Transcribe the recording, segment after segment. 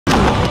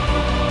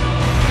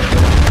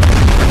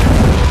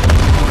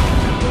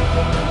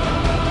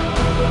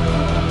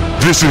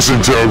This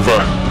isn't over.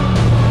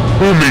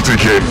 We'll meet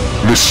again,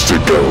 Mr.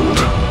 Gold.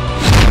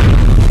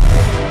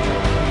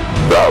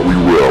 That we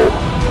will.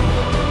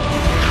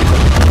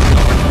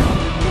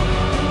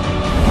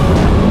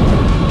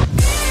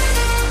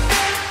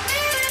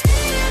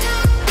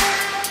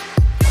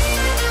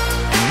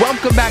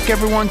 Welcome back,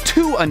 everyone,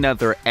 to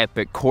another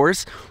epic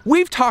course.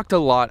 We've talked a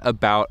lot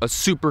about a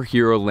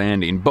superhero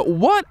landing, but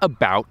what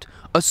about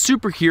a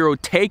superhero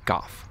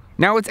takeoff?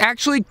 Now, it's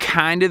actually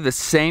kind of the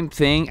same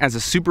thing as a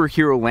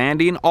superhero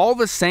landing. All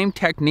the same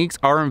techniques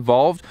are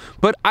involved,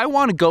 but I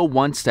want to go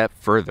one step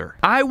further.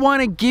 I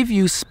want to give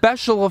you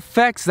special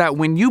effects that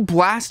when you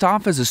blast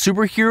off as a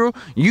superhero,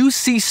 you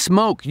see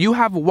smoke, you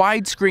have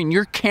widescreen,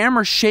 your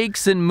camera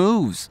shakes and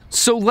moves.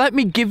 So let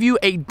me give you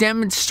a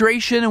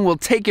demonstration and we'll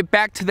take it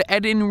back to the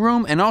editing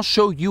room and I'll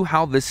show you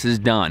how this is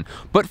done.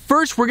 But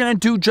first, we're going to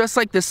do just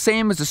like the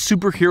same as a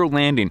superhero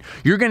landing.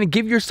 You're going to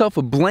give yourself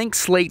a blank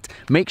slate,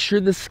 make sure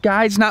the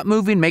sky's not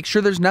moving, make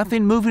sure there's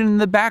nothing moving in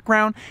the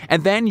background,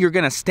 and then you're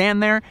gonna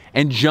stand there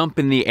and jump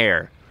in the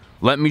air.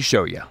 Let me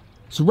show you.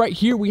 So right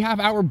here we have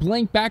our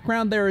blank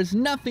background. There is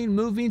nothing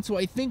moving, so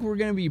I think we're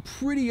gonna be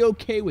pretty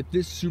okay with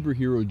this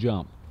superhero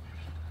jump.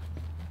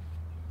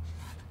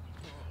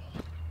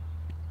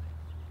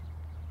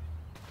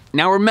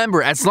 Now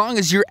remember, as long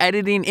as you're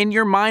editing in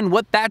your mind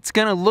what that's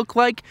gonna look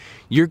like,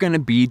 you're gonna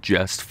be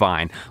just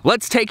fine.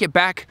 Let's take it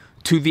back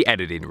to the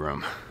editing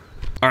room.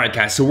 All right,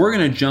 guys, so we're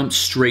gonna jump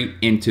straight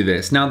into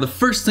this. Now, the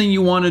first thing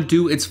you wanna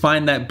do is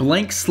find that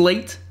blank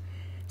slate,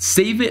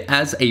 save it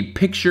as a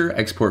picture,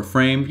 export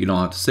frame. You don't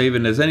have to save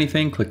it as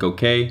anything, click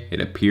OK,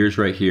 it appears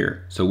right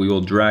here. So we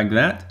will drag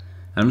that.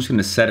 I'm just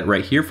gonna set it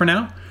right here for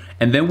now.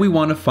 And then we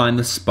wanna find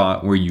the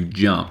spot where you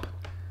jump.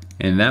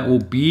 And that will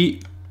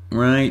be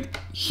right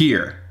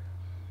here.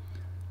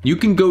 You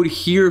can go to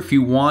here if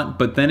you want,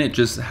 but then it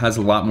just has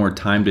a lot more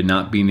time to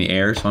not be in the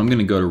air. So I'm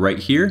gonna go to right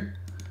here.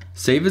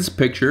 Save as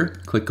picture,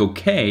 click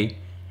OK,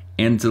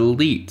 and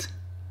delete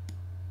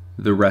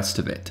the rest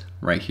of it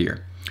right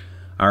here.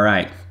 All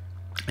right,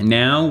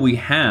 now we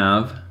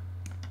have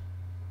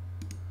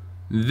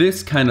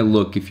this kind of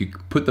look. If you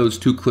put those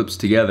two clips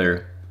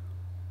together,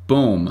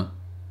 boom,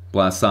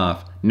 blast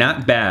off.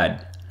 Not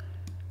bad.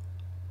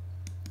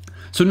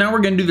 So now we're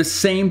gonna do the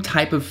same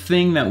type of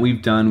thing that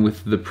we've done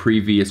with the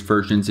previous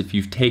versions. If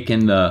you've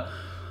taken the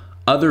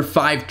other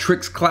 5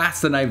 tricks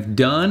class that I've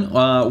done,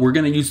 we're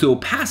gonna use the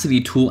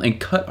opacity tool and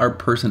cut our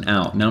person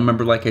out. Now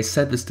remember, like I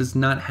said, this does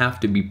not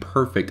have to be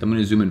perfect. I'm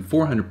gonna zoom in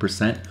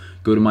 400%,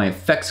 go to my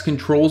effects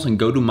controls and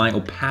go to my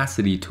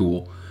opacity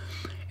tool.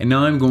 And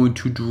now I'm going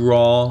to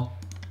draw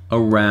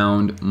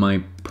around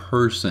my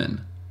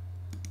person.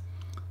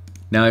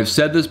 Now I've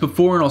said this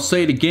before and I'll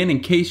say it again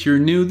in case you're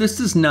new, this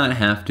does not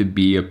have to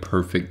be a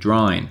perfect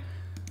drawing,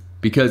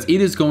 because it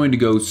is going to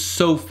go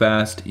so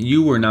fast,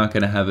 you are not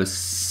gonna have a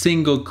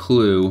single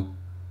clue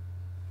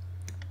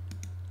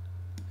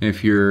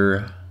if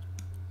you're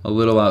a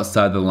little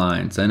outside the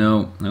lines. I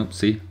know, nope,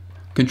 see?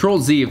 Control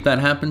Z if that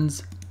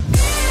happens.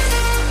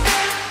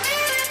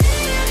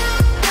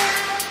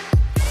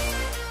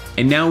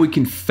 And now we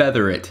can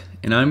feather it.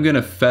 And I'm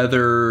gonna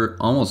feather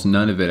almost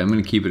none of it. I'm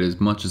gonna keep it as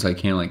much as I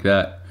can like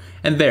that.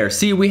 And there,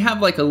 see, we have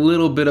like a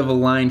little bit of a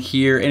line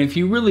here, and if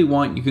you really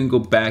want, you can go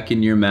back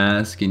in your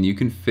mask and you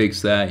can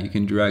fix that. You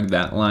can drag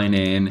that line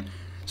in.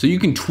 So you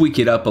can tweak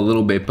it up a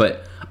little bit,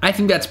 but I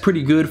think that's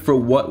pretty good for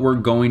what we're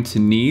going to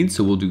need.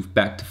 So we'll do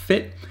back to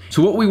fit.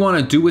 So what we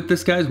wanna do with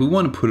this, guys, we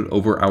wanna put it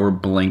over our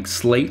blank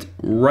slate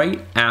right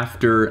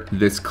after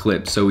this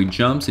clip. So he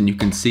jumps and you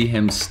can see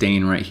him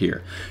staying right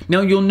here.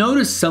 Now you'll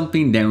notice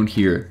something down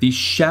here. The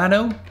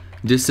shadow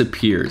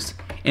disappears.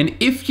 And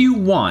if you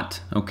want,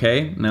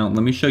 okay, now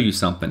let me show you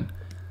something.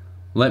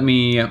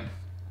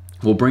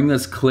 We'll bring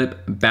this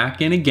clip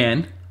back in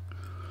again.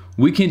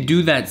 We can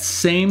do that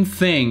same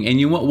thing, and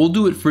you know what, we'll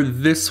do it for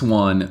this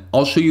one.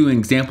 I'll show you an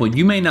example.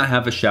 You may not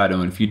have a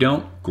shadow, and if you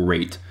don't,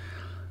 great.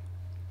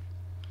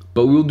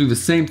 But we'll do the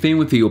same thing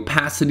with the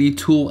opacity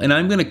tool, and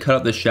I'm gonna cut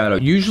out the shadow.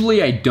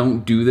 Usually I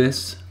don't do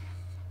this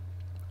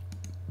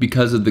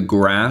because of the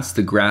grass.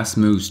 The grass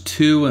moves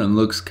too, and it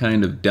looks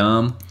kind of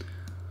dumb.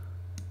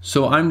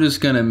 So I'm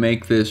just gonna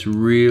make this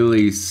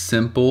really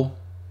simple,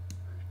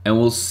 and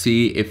we'll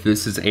see if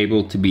this is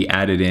able to be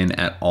added in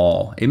at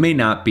all. It may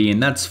not be,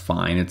 and that's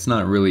fine. It's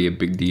not really a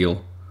big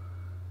deal.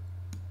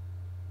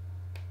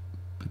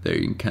 But there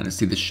you can kind of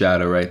see the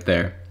shadow right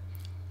there.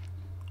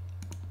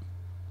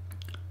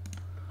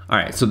 All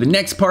right, so the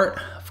next part,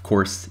 of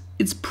course,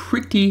 it's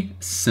pretty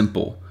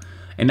simple.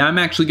 And I'm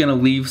actually gonna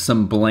leave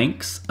some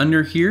blanks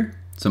under here,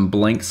 some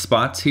blank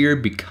spots here,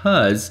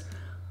 because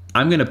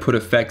I'm gonna put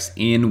effects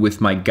in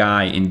with my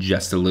guy in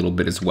just a little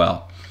bit as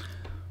well.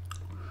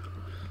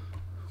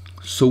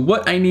 So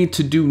what I need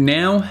to do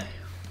now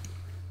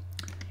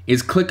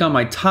is click on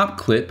my top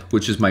clip,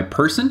 which is my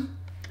person.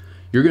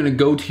 You're gonna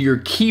go to your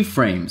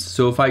keyframes.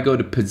 So if I go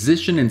to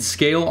position and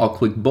scale, I'll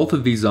click both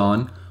of these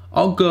on.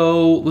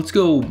 Let's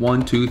go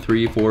 1, 2,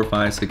 3, 4,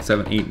 5, 6,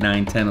 7, 8,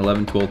 9, 10,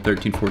 11, 12,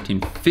 13,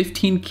 14,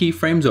 15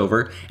 keyframes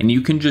over, and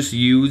you can just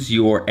use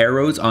your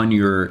arrows on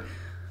your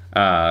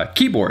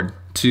keyboard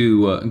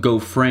to go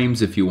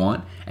frames if you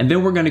want. And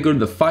then we're gonna go to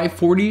the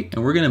 540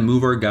 and we're gonna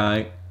move our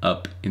guy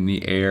up in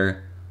the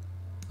air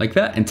like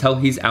that until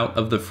he's out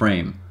of the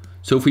frame.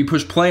 So if we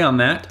push play on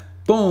that,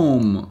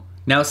 boom.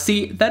 Now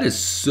see, that is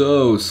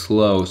so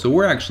slow. So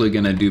we're actually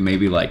gonna do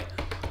maybe like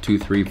 2,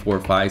 3, 4,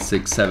 5,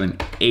 6, 7,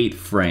 8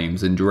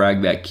 frames and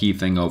drag that key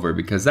thing over,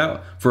 because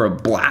that, for a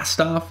blast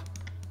off,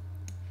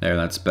 there,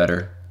 that's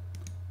better.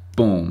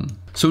 Boom.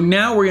 So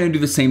now we're gonna do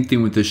the same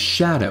thing with the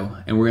shadow,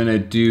 and we're gonna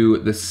do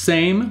the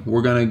same.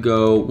 We're gonna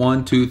go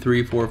 1, 2,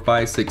 3, 4,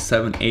 5, 6,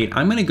 7, 8.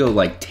 I'm gonna go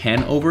like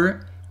 10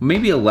 over,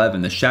 maybe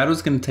 11. The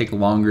shadow's gonna take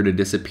longer to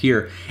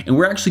disappear, and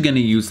we're actually gonna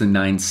use the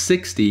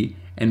 960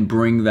 and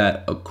bring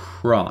that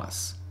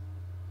across,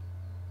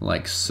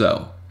 like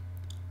so.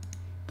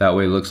 That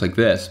way it looks like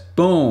this.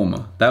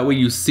 Boom. That way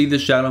you see the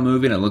shadow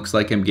moving. It looks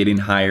like I'm getting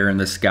higher in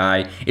the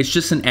sky. It's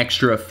just an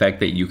extra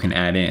effect that you can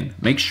add in.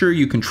 Make sure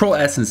you Control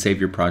S and save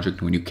your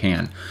project when you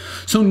can.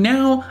 So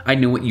now I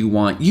know what you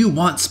want. You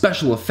want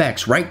special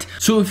effects, right?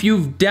 So if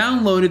you've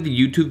downloaded the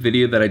YouTube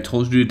video that I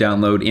told you to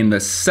download, in the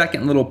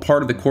second little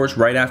part of the course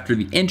right after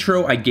the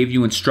intro, I gave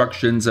you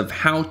instructions of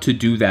how to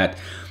do that.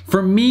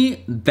 For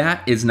me,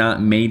 that is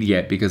not made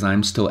yet because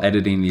I'm still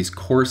editing these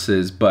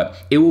courses, but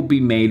it will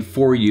be made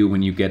for you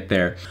when you get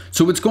there.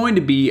 So it's going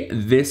to be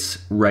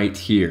this right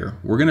here.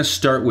 We're gonna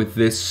start with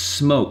this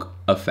smoke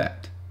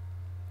effect.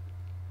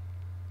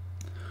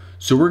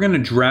 So we're gonna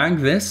drag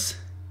this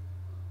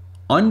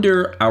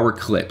under our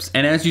clips.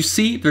 And as you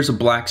see, there's a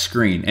black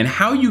screen. And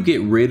how you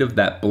get rid of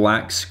that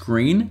black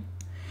screen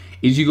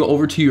is you go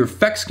over to your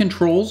effects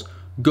controls,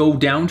 go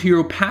down to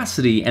your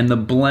opacity and the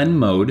blend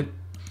mode,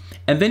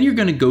 and then you're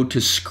gonna go to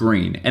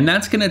screen, and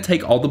that's gonna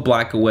take all the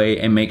black away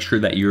and make sure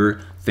that your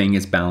thing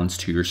is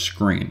balanced to your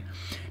screen.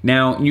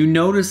 Now, you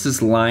notice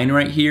this line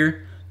right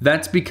here?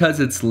 That's because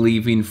it's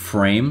leaving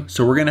frame,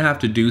 so we're gonna have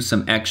to do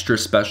some extra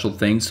special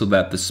things so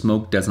that the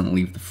smoke doesn't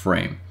leave the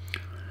frame.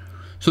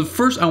 So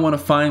first I wanna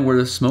find where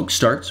the smoke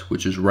starts,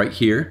 which is right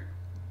here.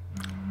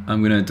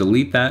 I'm gonna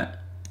delete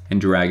that and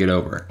drag it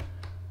over.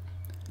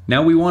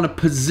 Now we wanna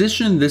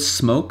position this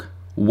smoke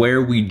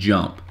where we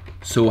jump.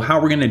 So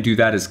how we're gonna do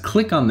that is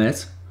click on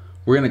this,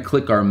 we're gonna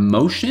click our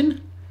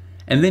motion,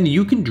 and then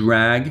you can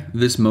drag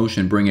this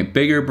motion, bring it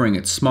bigger, bring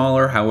it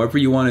smaller, however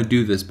you wanna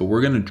do this, but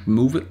we're gonna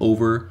move it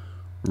over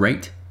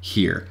right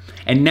here.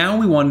 And now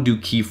we wanna do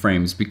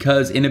keyframes,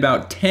 because in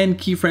about 10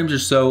 keyframes or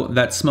so,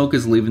 that smoke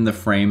is leaving the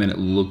frame and it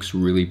looks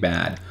really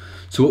bad.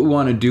 So what we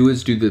wanna do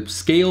is do the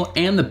scale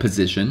and the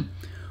position.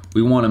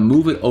 We wanna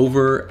move it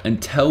over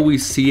until we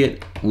see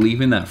it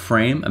leaving that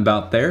frame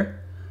about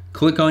there.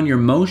 Click on your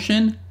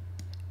motion,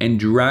 and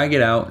drag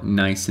it out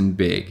nice and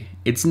big.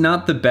 It's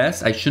not the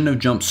best. I shouldn't have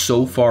jumped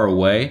so far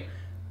away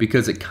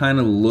because it kind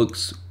of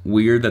looks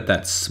weird that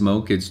that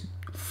smoke is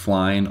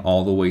flying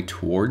all the way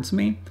towards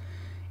me.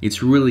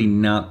 It's really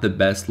not the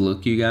best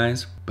look, you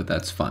guys, but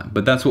that's fine.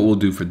 But that's what we'll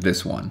do for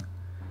this one.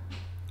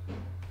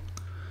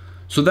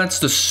 So that's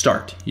the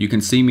start. You can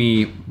see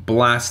me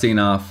blasting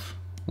off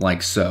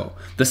like so.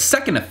 The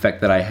second effect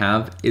that I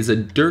have is a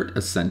dirt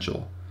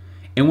essential.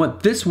 And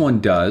what this one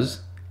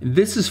does,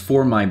 this is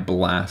for my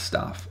blast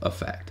off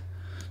effect.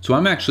 So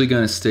I'm actually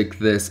gonna stick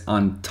this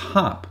on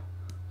top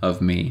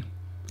of me.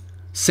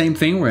 Same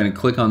thing, we're gonna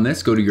click on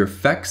this, go to your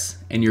effects,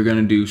 and you're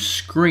gonna do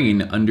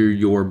screen under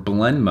your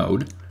blend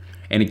mode,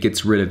 and it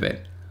gets rid of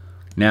it.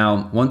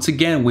 Now, once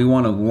again, we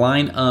wanna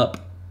line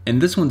up, and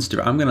this one's,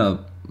 I'm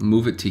gonna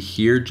move it to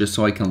here just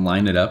so I can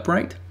line it up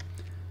right.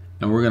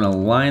 And we're gonna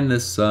line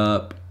this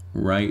up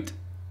right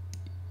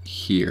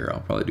here.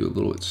 I'll probably do a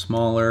little bit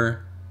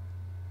smaller.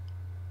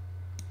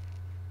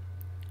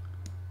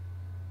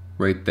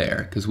 Right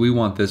there, because we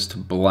want this to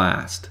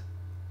blast.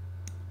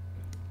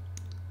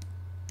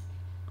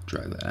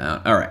 Drag that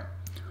out. All right.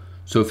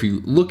 So if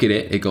you look at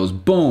it, it goes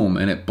boom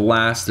and it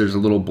blasts. There's a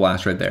little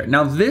blast right there.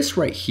 Now this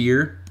right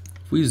here,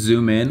 if we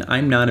zoom in,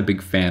 I'm not a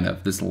big fan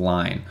of this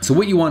line. So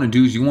what you want to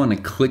do is you want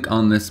to click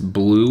on this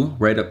blue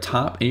right up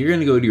top, and you're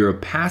going to go to your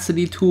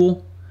opacity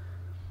tool,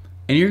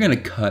 and you're going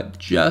to cut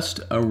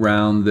just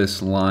around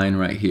this line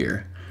right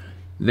here.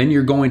 Then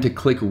you're going to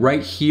click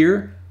right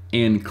here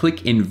and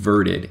click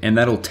inverted, and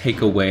that'll take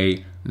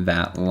away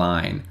that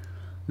line.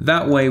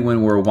 That way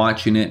when we're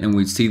watching it and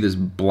we see this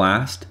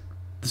blast,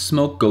 the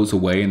smoke goes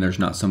away and there's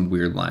not some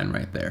weird line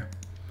right there.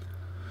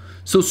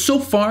 So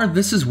far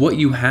this is what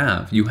you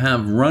have. You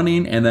have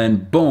running and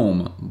then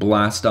boom,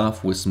 blast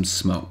off with some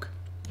smoke.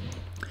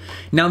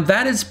 Now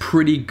that is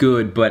pretty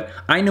good, but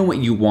I know what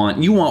you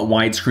want. You want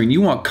widescreen,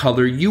 you want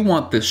color, you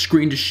want the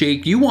screen to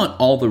shake, you want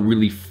all the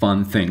really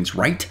fun things,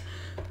 right?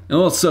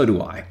 Well, so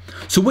do I.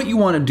 So what you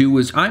want to do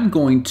is I'm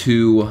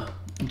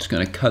just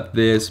going to cut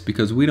this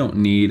because we don't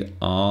need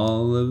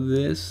all of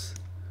this.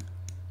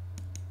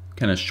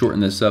 Kind of shorten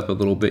this up a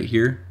little bit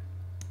here.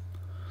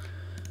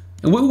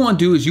 And what we want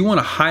to do is you want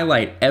to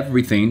highlight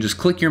everything. Just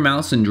click your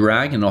mouse and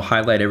drag and it'll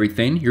highlight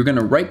everything. You're going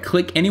to right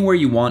click anywhere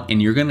you want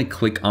and you're going to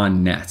click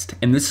on nest.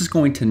 And this is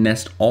going to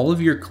nest all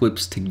of your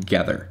clips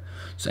together.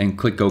 So, and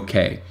click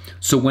OK.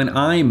 So when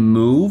I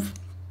move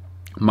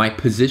my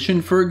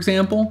position, for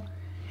example,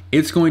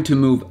 it's going to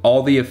move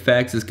all the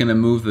effects. It's going to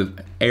move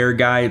the air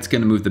guy. It's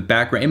going to move the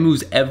background. It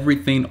moves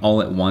everything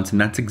all at once, and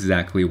that's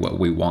exactly what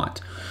we want.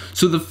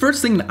 So the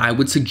first thing that I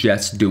would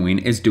suggest doing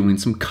is doing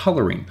some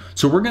coloring.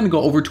 So we're going to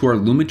go over to our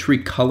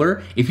Lumetri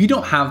color. If you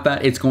don't have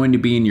that, it's going to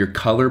be in your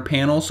color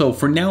panel. So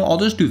for now, I'll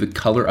just do the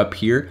color up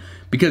here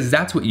because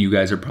that's what you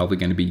guys are probably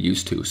going to be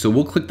used to. So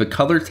we'll click the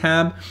color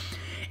tab.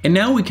 And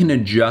now we can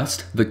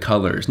adjust the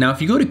colors. Now,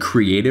 if you go to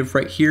creative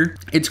right here,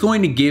 it's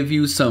going to give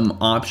you some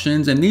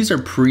options, and these are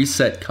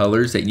preset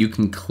colors that you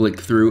can click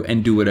through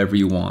and do whatever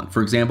you want.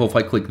 For example, if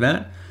I click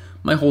that,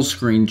 my whole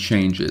screen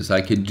changes.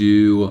 I could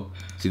do,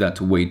 see, that's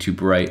way too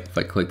bright. If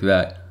I click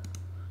that,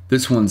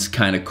 this one's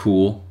kind of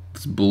cool.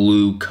 This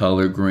blue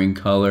color, green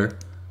color.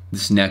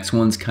 This next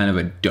one's kind of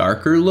a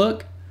darker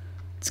look.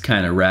 It's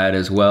kind of rad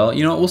as well.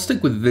 You know what, we'll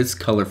stick with this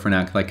color for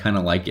now because I kind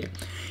of like it.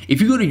 If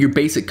you go to your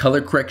basic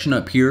color correction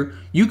up here,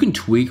 you can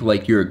tweak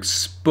like your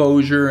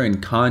exposure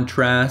and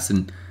contrast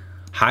and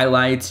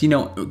highlights, you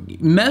know,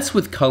 mess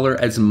with color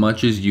as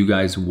much as you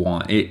guys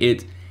want.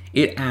 It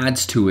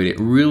adds to it. It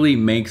really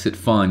makes it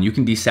fun. You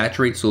can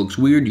desaturate so it looks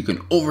weird. You can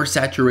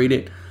oversaturate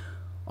it.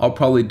 I'll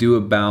probably do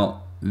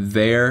about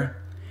there.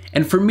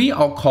 And for me,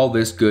 I'll call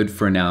this good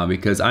for now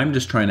because I'm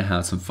just trying to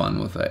have some fun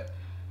with it.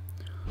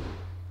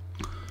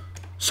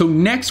 So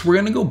next, we're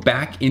gonna go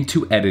back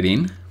into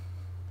editing.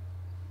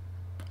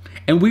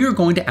 And we are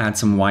going to add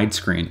some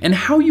widescreen. And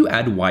how you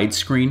add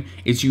widescreen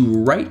is you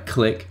right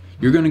click,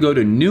 you're going to go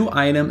to new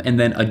item and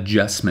then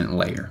adjustment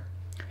layer.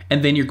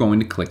 And then you're going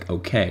to click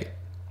OK.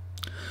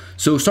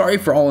 So sorry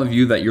for all of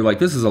you that you're like,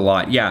 this is a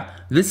lot. Yeah,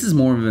 this is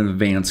more of an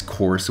advanced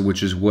course,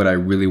 which is what I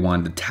really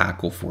wanted to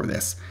tackle for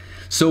this.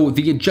 So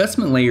the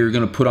adjustment layer you're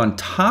going to put on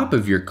top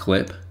of your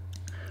clip.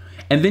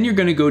 And then you're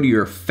going to go to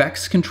your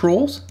effects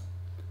controls.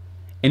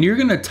 And you're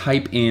going to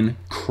type in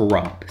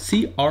crop,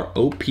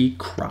 C-R-O-P,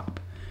 crop.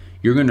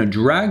 You're gonna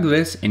drag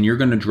this and you're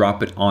gonna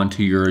drop it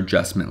onto your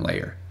adjustment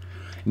layer.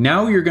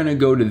 Now you're gonna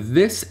go to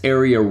this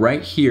area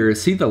right here.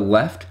 See the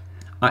left?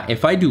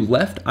 If I do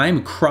left,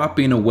 I'm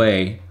cropping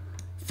away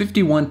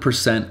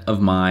 51% of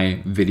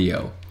my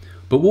video.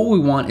 But what we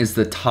want is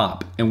the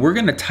top, and we're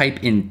gonna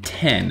type in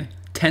 10.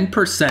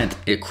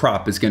 10%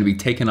 crop is gonna be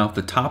taken off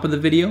the top of the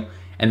video,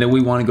 and then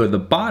we wanna go to the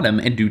bottom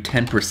and do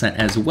 10%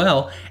 as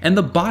well, and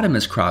the bottom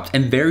is cropped,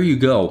 and there you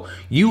go.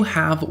 You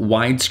have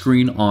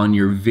widescreen on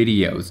your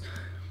videos.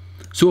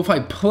 So if I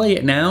play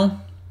it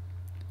now,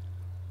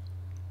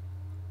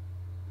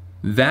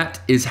 that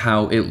is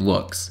how it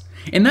looks.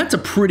 And that's a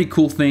pretty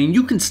cool thing.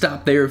 You can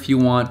stop there if you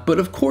want, but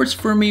of course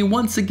for me,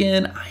 once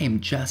again, I am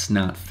just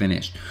not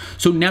finished.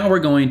 So now we're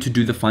going to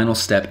do the final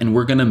step and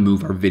we're gonna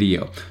move our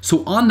video.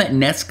 So on that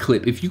next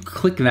clip, if you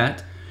click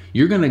that,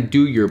 you're gonna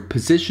do your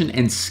position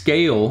and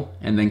scale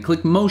and then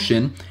click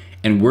motion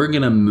and we're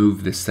gonna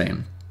move this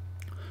thing.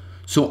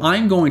 So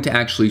I'm going to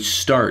actually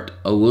start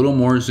a little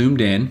more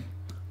zoomed in.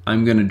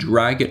 I'm gonna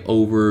drag it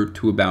over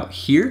to about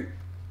here,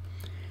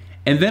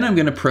 and then I'm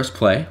gonna press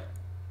play.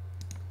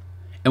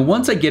 And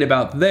once I get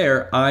about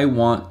there, I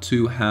want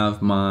to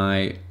have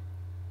my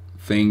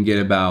thing get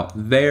about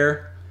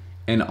there,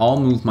 and I'll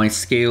move my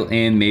scale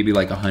in maybe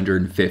like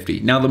 150.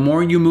 Now, the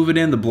more you move it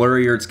in, the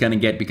blurrier it's gonna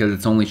get because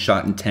it's only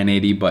shot in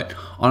 1080, but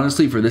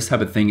honestly, for this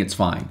type of thing, it's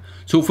fine.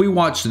 So if we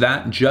watch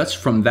that, just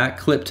from that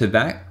clip to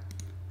that,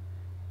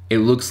 it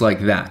looks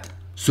like that.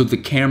 So the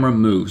camera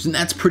moves, and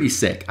that's pretty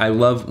sick. I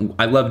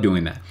love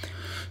doing that.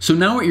 So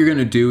now what you're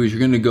gonna do is you're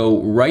gonna go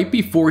right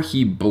before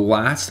he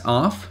blasts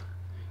off,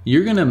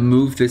 you're gonna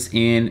move this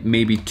in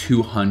maybe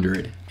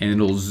 200 and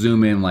it'll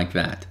zoom in like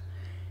that.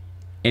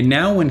 And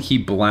now when he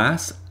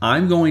blasts,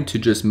 I'm going to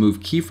just move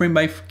keyframe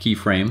by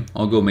keyframe.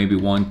 I'll go maybe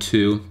 1,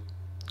 2,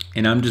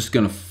 and I'm just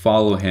gonna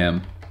follow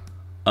him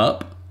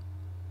up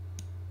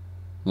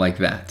like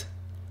that.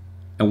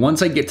 And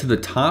once I get to the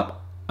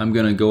top, I'm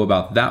gonna go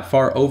about that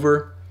far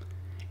over,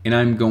 and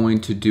I'm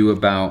going to do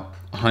about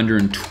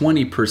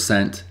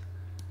 120%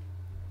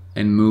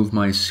 and move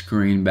my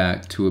screen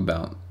back to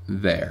about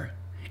there.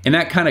 And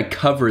that kind of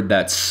covered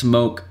that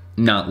smoke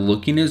not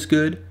looking as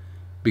good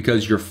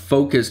because you're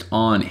focused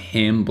on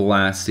him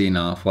blasting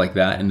off like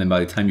that, and then by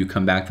the time you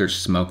come back, there's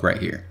smoke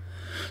right here.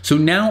 So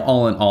now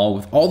all in all,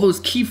 with all those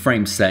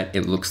keyframes set,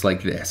 it looks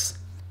like this.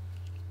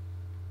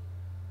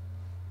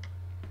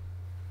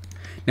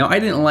 Now I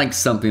didn't like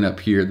something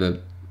up here,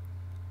 the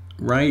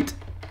right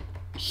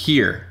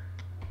here.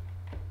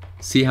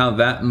 See how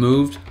that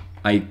moved?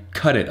 I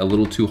cut it a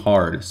little too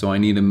hard, so I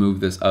need to move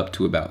this up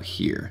to about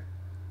here.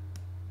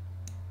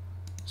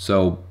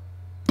 So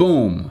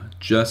boom,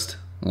 just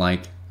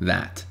like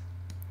that.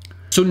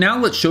 So now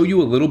let's show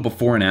you a little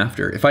before and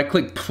after. If I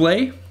click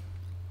play,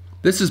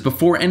 this is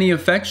before any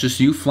effects, just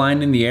you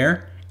flying in the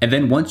air. And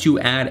then once you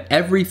add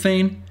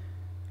everything,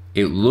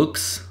 it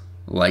looks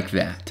like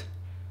that.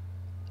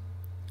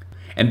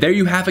 And there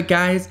you have it,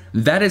 guys.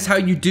 That is how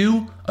you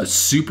do a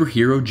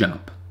superhero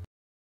jump.